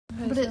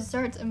Okay, But it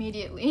starts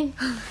immediately.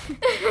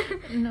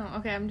 No,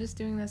 okay, I'm just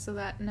doing this so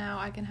that now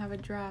I can have a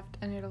draft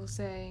and it'll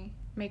say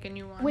make a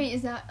new one. Wait,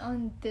 is that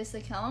on this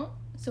account?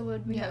 So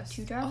would we have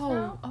 2 drafts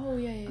now? Oh,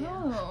 yeah.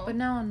 Oh. But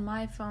now on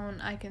my phone,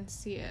 I can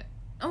see it.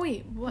 Oh,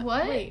 wait, what?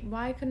 Wait,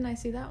 why couldn't I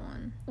see that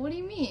one? What do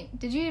you mean?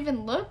 Did you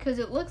even look? Because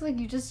it looks like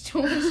you just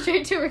went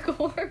straight to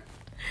record.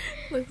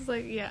 Looks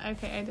like, yeah,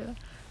 okay, I did.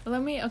 But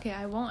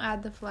I won't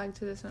add the flag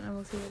to this one. I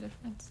will see the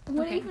difference.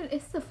 What Okay. even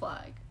is the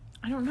flag?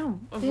 I don't know.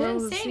 They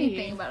didn't say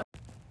anything about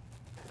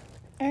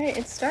it. Alright,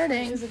 it's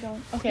starting. Is it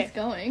going? Okay. It's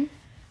going.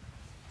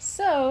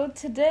 So,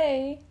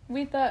 today,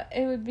 we thought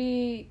it would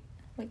be...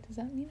 Wait, does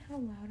that mean how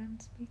loud I'm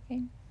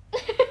speaking?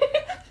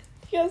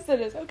 Yes,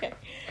 it is. Okay.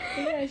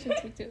 Maybe I should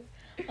speak to it.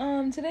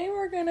 Today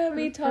we're gonna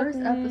be talking...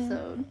 First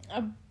episode.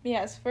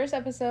 Yes, first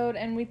episode,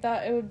 and we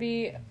thought it would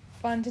be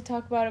fun to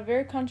talk about a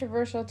very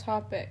controversial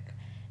topic,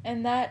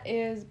 and that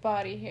is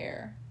body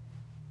hair,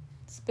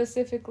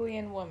 specifically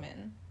in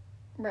women.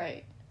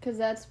 Right. Because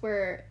that's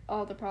where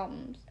all the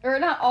problems... Or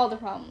not all the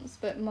problems,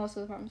 but most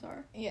of the problems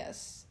are.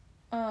 Yes.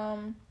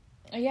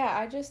 Yeah,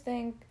 I just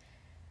think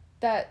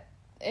that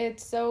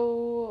it's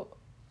so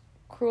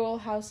cruel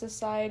how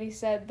society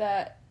said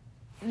that,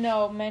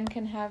 no, men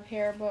can have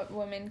hair, but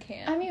women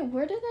can't. I mean,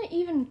 where did that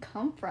even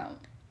come from?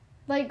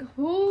 Like,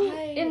 who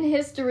in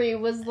history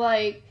was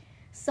like,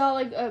 saw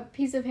like a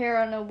piece of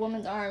hair on a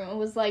woman's arm and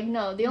was like,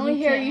 no, the only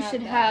hair you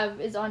should have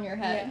is on your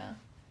head.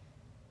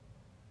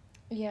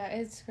 Yeah,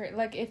 it's great.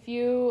 Like, if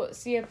you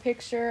see a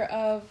picture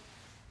of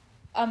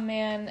a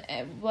man,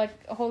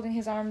 like, holding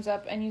his arms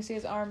up and you see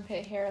his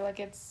armpit hair,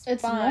 like, it's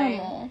fine.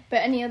 Normal.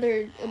 But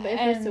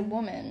if it's a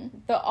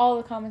woman... all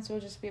the comments will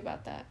just be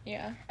about that,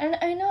 yeah. And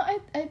I know,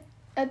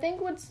 I think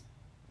what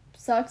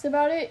sucks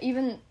about it,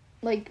 even,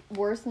 like,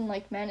 worse than,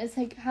 like, men, is,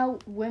 like, how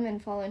women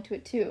fall into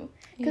it, too.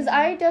 Because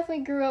I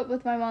definitely grew up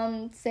with my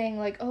mom saying,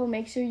 like, oh,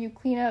 make sure you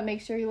clean up,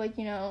 make sure you, like,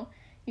 you know,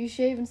 you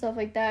shave and stuff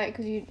like that,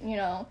 because, you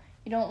know,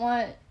 you don't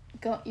want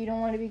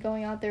to be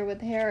going out there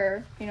with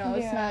hair, you know,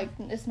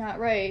 it's not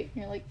right. And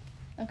you're like,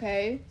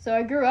 okay. So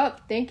I grew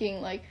up thinking,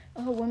 like,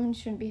 oh, women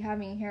shouldn't be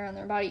having hair on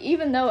their body,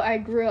 even though I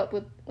grew up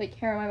with, like,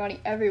 hair on my body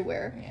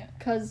everywhere. Yeah.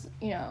 Because,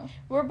 you know.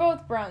 We're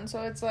both brown,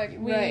 so it's like,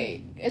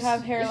 we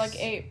have hair like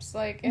apes.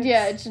 Like,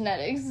 it's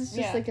genetics. It's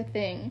just, like, a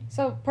thing.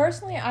 So,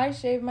 personally, I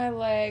shave my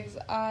legs.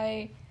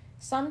 I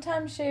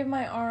sometimes shave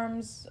my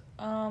arms.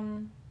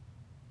 I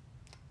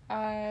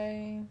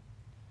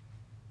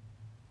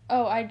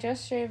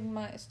just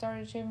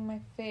started shaving my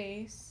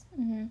face.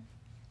 Mm-hmm.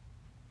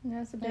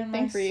 That's a big and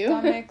thing for you.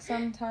 My stomach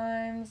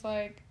sometimes,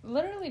 like,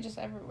 literally just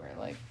everywhere.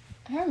 Like,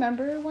 I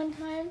remember one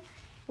time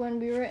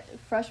when we were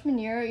freshman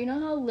year, you know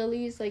how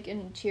Lily's, like,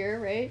 in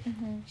cheer, right?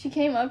 Mm-hmm. She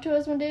came up to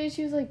us one day,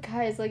 she was like,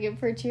 guys, like,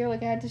 for cheer,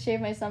 like, I had to shave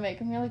my stomach.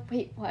 And we were like,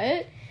 wait,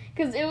 what?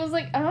 Because it was,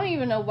 like, I don't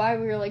even know why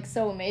we were, like,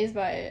 so amazed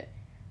by it.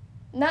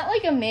 Not,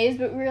 like, amazed,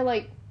 but we were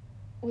like,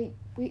 wait,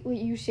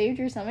 you shaved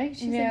your stomach?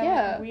 She's like,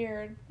 yeah. Like,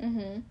 weird.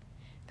 Mm-hmm.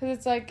 Because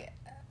it's, like,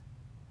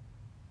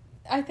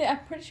 I'm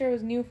pretty sure it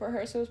was new for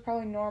her, so it was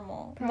probably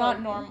normal.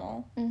 Not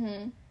normal.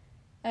 Mm-hmm.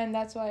 And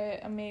that's why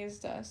it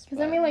amazed us. Because,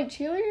 I mean, like,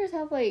 cheerleaders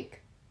have,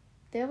 like,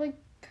 they have, like,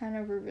 kind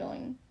of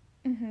revealing.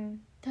 Mm-hmm.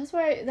 That's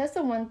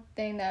the one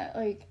thing that,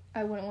 like,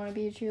 I wouldn't want to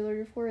be a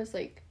cheerleader for is,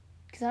 like,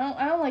 because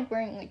I don't like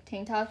wearing, like,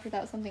 tank tops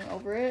without something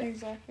over it.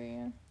 Exactly,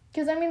 yeah.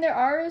 Because, I mean, there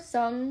are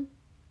some,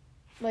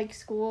 like,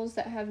 schools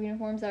that have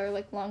uniforms that are,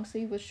 like, long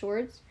sleeve with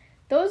shorts.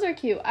 Those are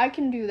cute. I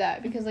can do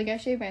that because, like, I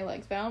shave my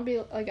legs, but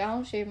I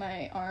don't shave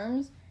my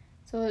arms.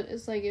 So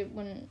it's, like, it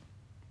wouldn't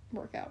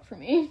work out for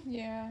me.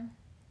 Yeah.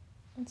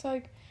 It's,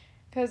 like,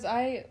 because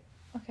I'm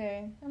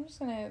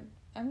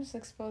just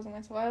exposing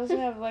myself. I also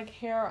have, like,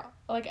 hair,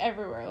 like,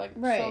 everywhere. Like,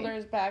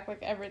 shoulders, back,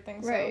 like,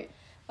 everything. So,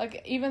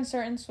 like, even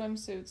certain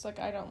swimsuits, like,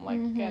 I don't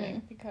like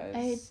getting because...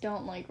 I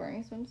don't like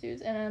wearing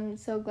swimsuits, and I'm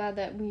so glad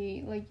that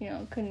we, like, you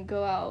know, couldn't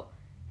go out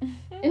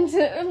into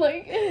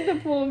the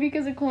pool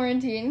because of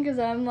quarantine, because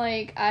I'm,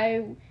 like,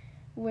 I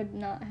would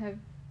not have...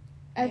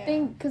 I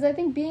think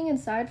being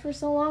inside for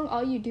so long,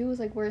 all you do is,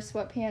 like, wear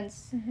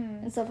sweatpants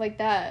and stuff like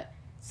that.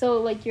 So,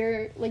 like,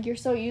 you're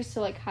so used to,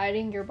 like,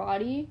 hiding your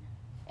body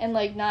and,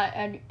 like, not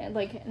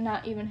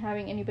even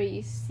having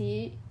anybody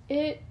see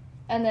it.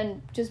 And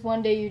then just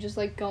one day you're just,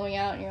 like, going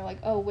out and you're like,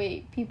 oh,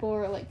 wait, people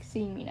are, like,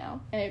 seeing me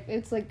now. And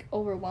it's, like,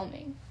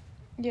 overwhelming.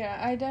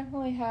 Yeah, I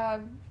definitely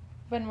have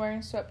been wearing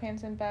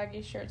sweatpants and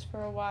baggy shirts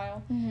for a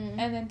while. Mm-hmm.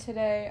 And then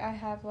today I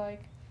have,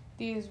 like,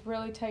 these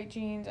really tight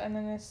jeans and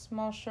then this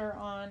small shirt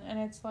on. And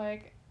it's,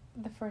 like,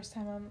 the first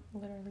time I'm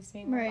literally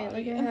seeing my body. Right,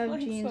 like, I have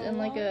like, jeans so and,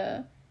 like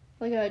a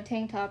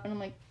tank top. And I'm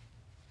like,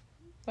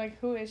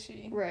 who is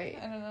she? Right.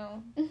 I don't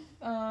know.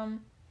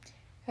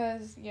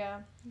 Because,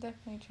 yeah,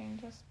 definitely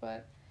changes.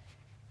 But,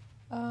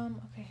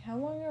 okay, how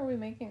long are we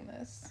making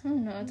this? I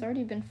don't know. It's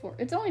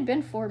only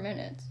been 4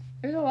 minutes.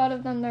 There's a lot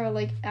of them that are,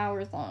 like,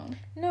 hours long.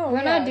 No,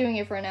 We're not doing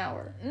it for an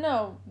hour.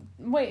 No.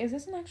 Wait, is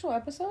this an actual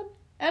episode?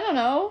 I don't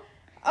know.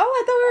 Oh,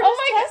 I thought we were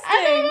just testing. God, I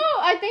don't know.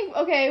 I think,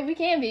 okay, we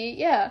can be,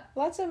 yeah.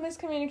 Lots of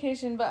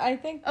miscommunication, but I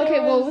think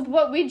with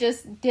what we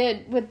just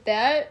did with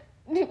that,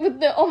 with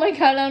the oh my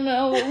god, I don't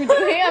know what we're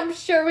doing. I'm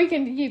sure we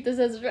can keep this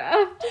as a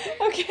draft.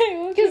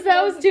 Okay, Because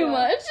that was too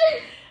much.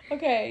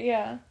 Okay,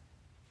 yeah.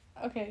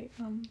 Okay.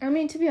 I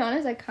mean, to be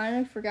honest, I kind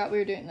of forgot we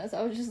were doing this.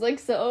 I was just like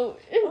so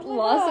Oh my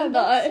lost God, in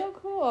thought. that's so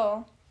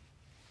cool.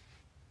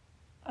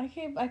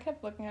 I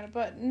kept looking at it,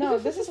 but no,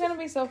 this is gonna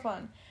be so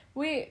fun.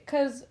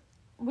 Cause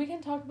we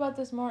can talk about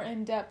this more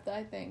in depth,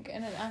 I think,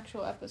 in an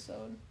actual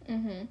episode.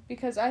 Mm-hmm.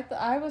 Because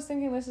I was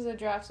thinking this is a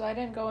draft, so I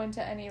didn't go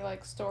into any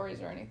like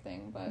stories or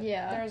anything. But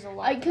Yeah, there's a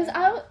lot. Because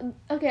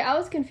I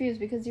was confused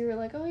because you were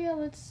like, oh yeah,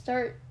 let's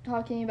start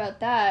talking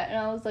about that, and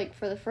I was like,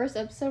 for the first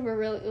episode, we're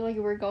really like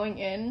we're going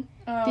in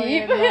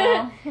deep.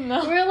 Yeah,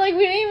 no. We're like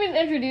we didn't even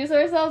introduce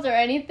ourselves or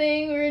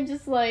anything. We were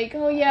just like,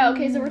 oh yeah,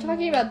 okay, so we're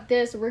talking about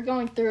this. We're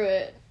going through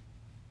it.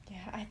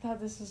 I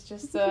thought this was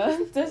just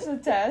a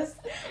test,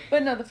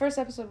 but no. The first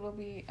episode will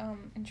be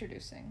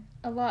introducing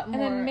A lot more.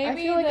 and then maybe I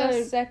feel like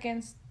the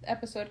second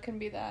episode can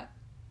be that,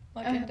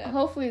 like in depth.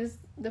 Hopefully,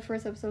 the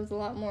first episode is a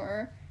lot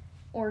more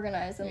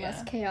organized and less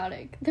Yeah.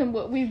 chaotic than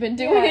what we've been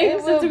doing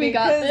since we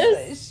got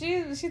this.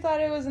 She thought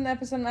it was an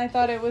episode, and I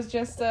thought it was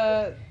just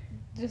a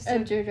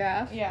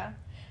draft. Yeah.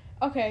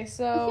 Okay,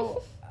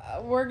 so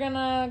we're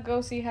gonna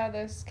go see how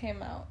this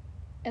came out.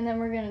 And then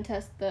we're gonna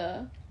test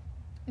the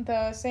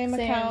same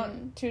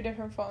account, 2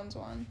 different phones,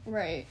 one.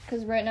 Right,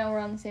 because right now we're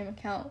on the same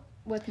account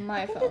with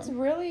my I think phone. it's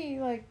really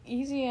like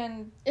easy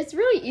and It's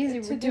really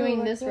easy to we're do doing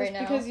like this right now.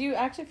 because you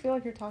actually feel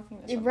like you're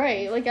talking to someone.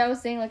 Right, like I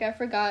was saying, like I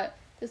forgot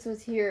this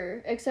was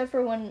here, except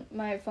for when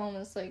my phone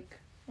was like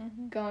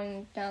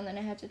going down, then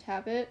I had to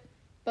tap it.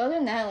 But other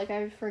than that, like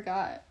I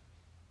forgot.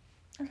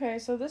 Okay,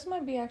 so this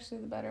might be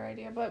actually the better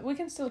idea, but we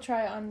can still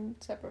try it on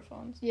separate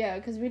phones. Yeah,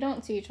 because we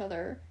don't see each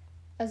other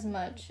as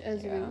much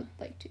as we Yeah. would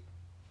like to.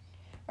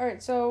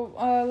 Alright, so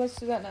let's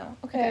do that now.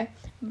 Okay.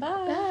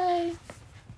 Bye.